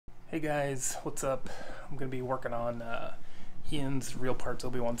Hey guys, what's up? I'm going to be working on Ian's Real Parts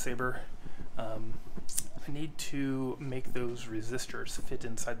Obi-Wan Saber. I need to make those resistors fit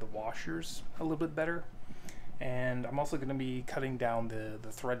inside the washers a little bit better. And I'm also going to be cutting down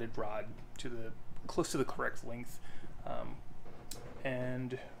the threaded rod to close to the correct length.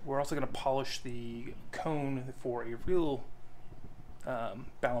 And we're also going to polish the cone for a real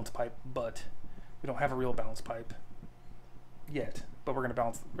balance pipe, but we don't have a real balance pipe yet. But we're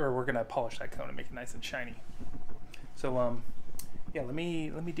gonna polish that cone and make it nice and shiny. So yeah, let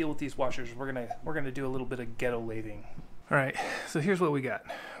me deal with these washers. We're gonna do a little bit of ghetto lathing. All right, so here's what we got.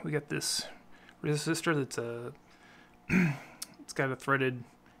 We got this resistor that's it's got a threaded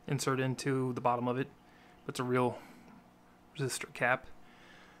insert into the bottom of it. It's a real resistor cap.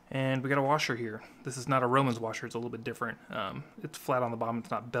 And we got a washer here. This is not a Roman's washer, it's a little bit different. It's flat on the bottom,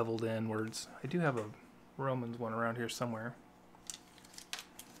 it's not beveled inwards. I do have a Roman's one around here somewhere.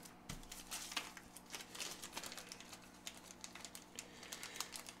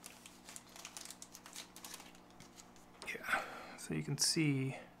 So you can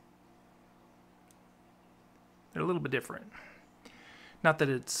see they're a little bit different. Not that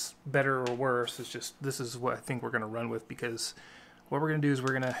it's better or worse, it's just this is what I think we're going to run with, because what we're going to do is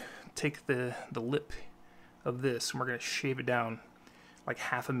we're going to take the lip of this and we're going to shave it down like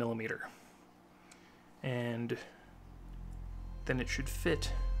 1/2 millimeter. And then it should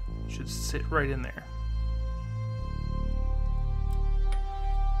fit, it should sit right in there.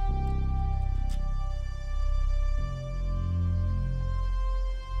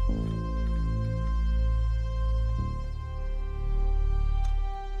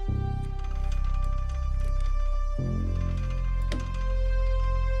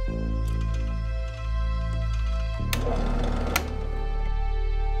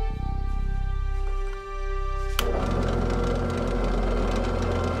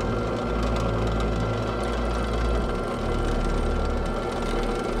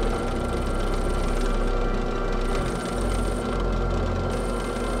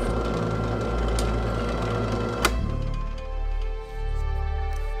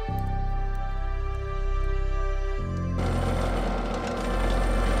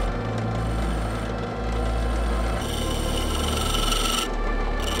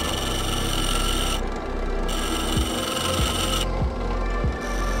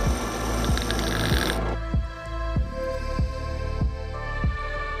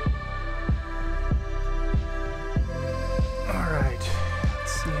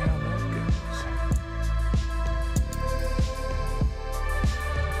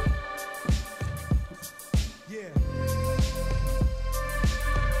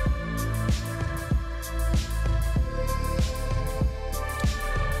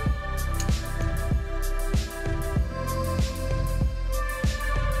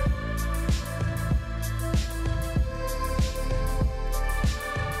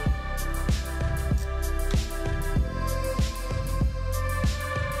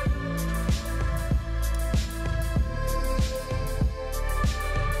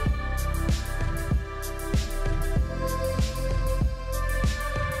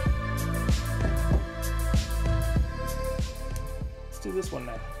 Do this one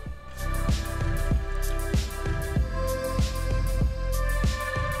now.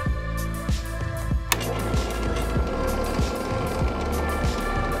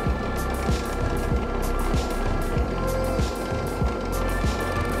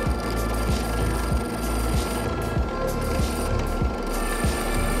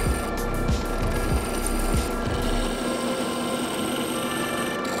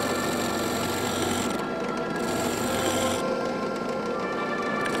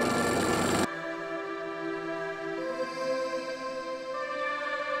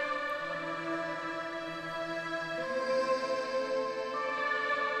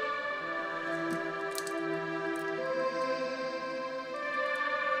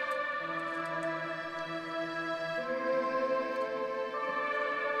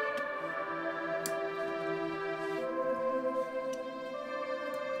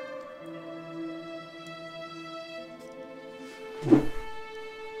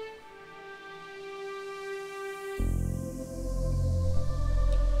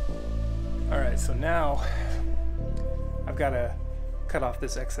 Alright, so now I've got to cut off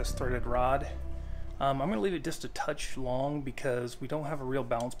this excess threaded rod. I'm going to leave it just a touch long because we don't have a real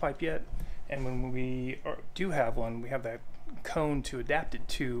balance pipe yet, and when we do have one, we have that cone to adapt it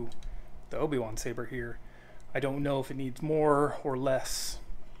to the Obi-Wan saber here. I don't know if it needs more or less,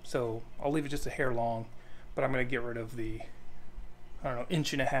 so I'll leave it just a hair long, but I'm going to get rid of the, I don't know, 1.5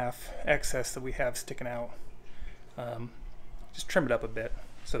 inch excess that we have sticking out. Just trim it up a bit.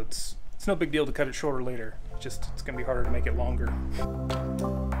 So it's no big deal to cut it shorter later. Just it's going to be harder to make it longer.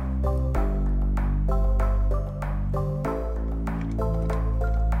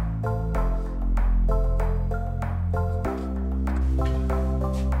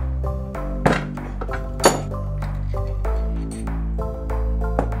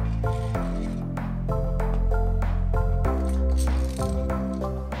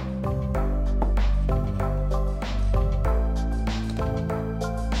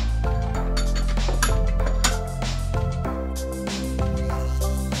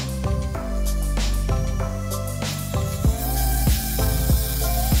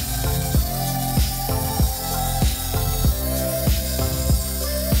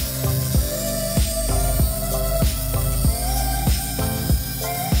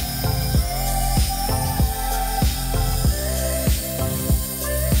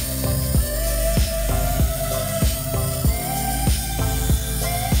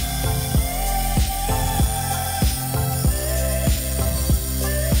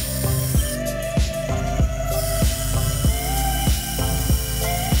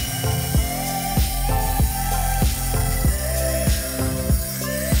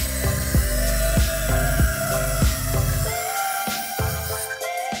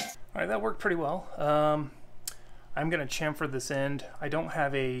 That worked pretty well. I'm going to chamfer this end. I don't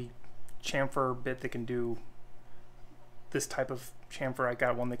have a chamfer bit that can do this type of chamfer. I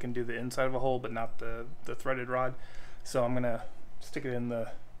got one that can do the inside of a hole, but not the threaded rod. So I'm going to stick it in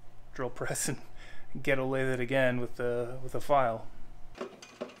the drill press and ghetto lathe it again with a file.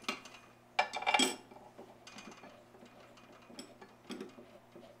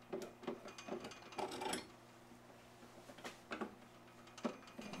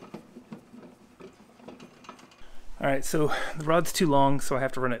 Alright, so the rod's too long, so I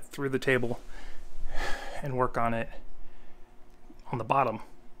have to run it through the table and work on it on the bottom.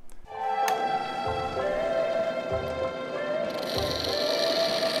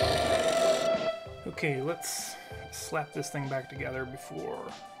 Okay, let's slap this thing back together before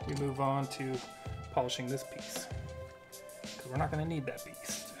we move on to polishing this piece, because we're not going to need that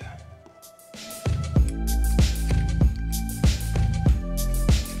piece.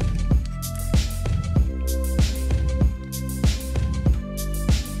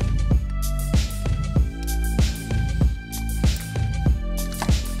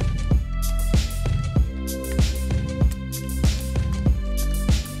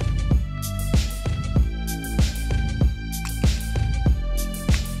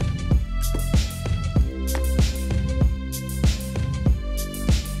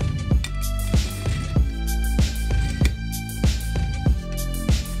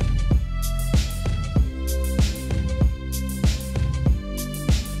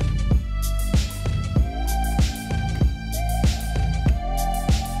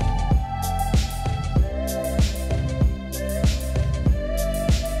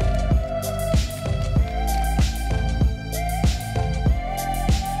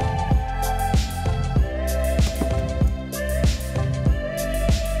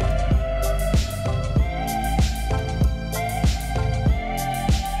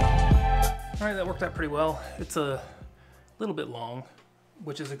 Alright, that worked out pretty well. It's a little bit long,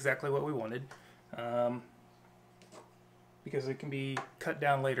 which is exactly what we wanted, because it can be cut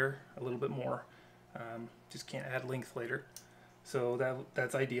down later a little bit more. Just can't add length later, so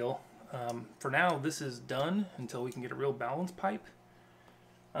that's ideal. For now, this is done until we can get a real balance pipe.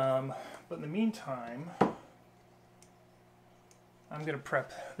 But in the meantime, I'm going to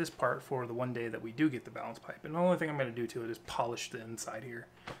prep this part for the one day that we do get the balance pipe. And the only thing I'm going to do to it is polish the inside here.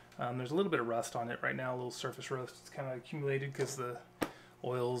 There's a little bit of rust on it right now, a little surface rust. It's kind of accumulated because the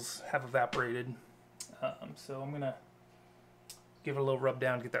oils have evaporated. So I'm going to give it a little rub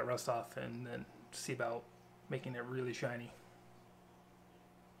down, get that rust off, and then see about making it really shiny.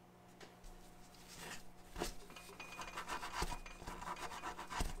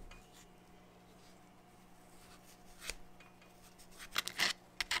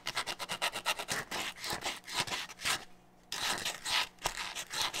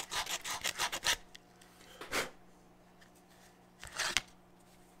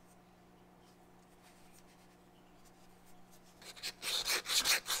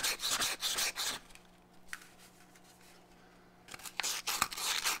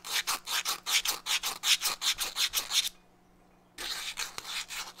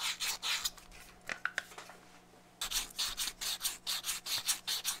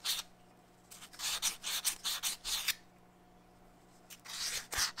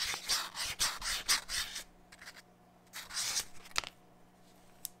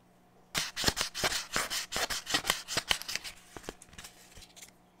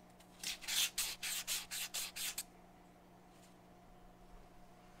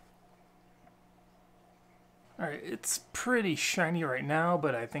 Alright, it's pretty shiny right now,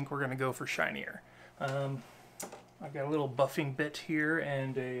 but I think we're going to go for shinier. I've got a little buffing bit here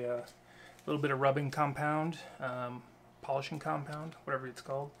and a little bit of rubbing compound, polishing compound, whatever it's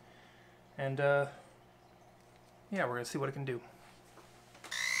called. And yeah, we're going to see what it can do.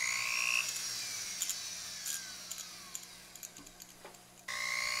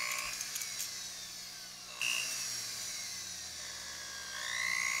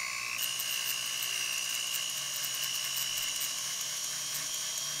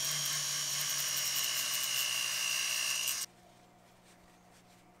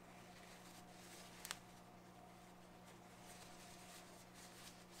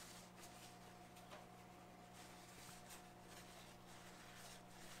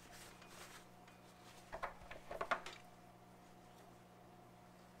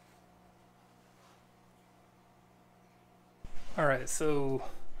 Alright, so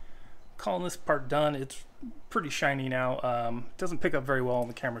calling this part done. It's pretty shiny now. It doesn't pick up very well on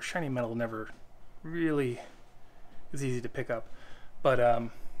the camera. Shiny metal never really is easy to pick up. But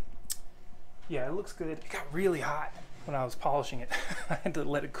yeah, it looks good. It got really hot when I was polishing it. I had to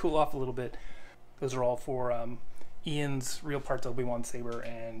let it cool off a little bit. Those are all for Ian's Real Parts Obi-Wan Saber,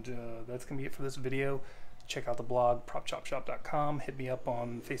 and that's going to be it for this video. Check out the blog, propchopshop.com. Hit me up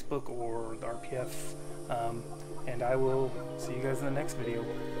on Facebook or the RPF, and I will see you guys in the next video.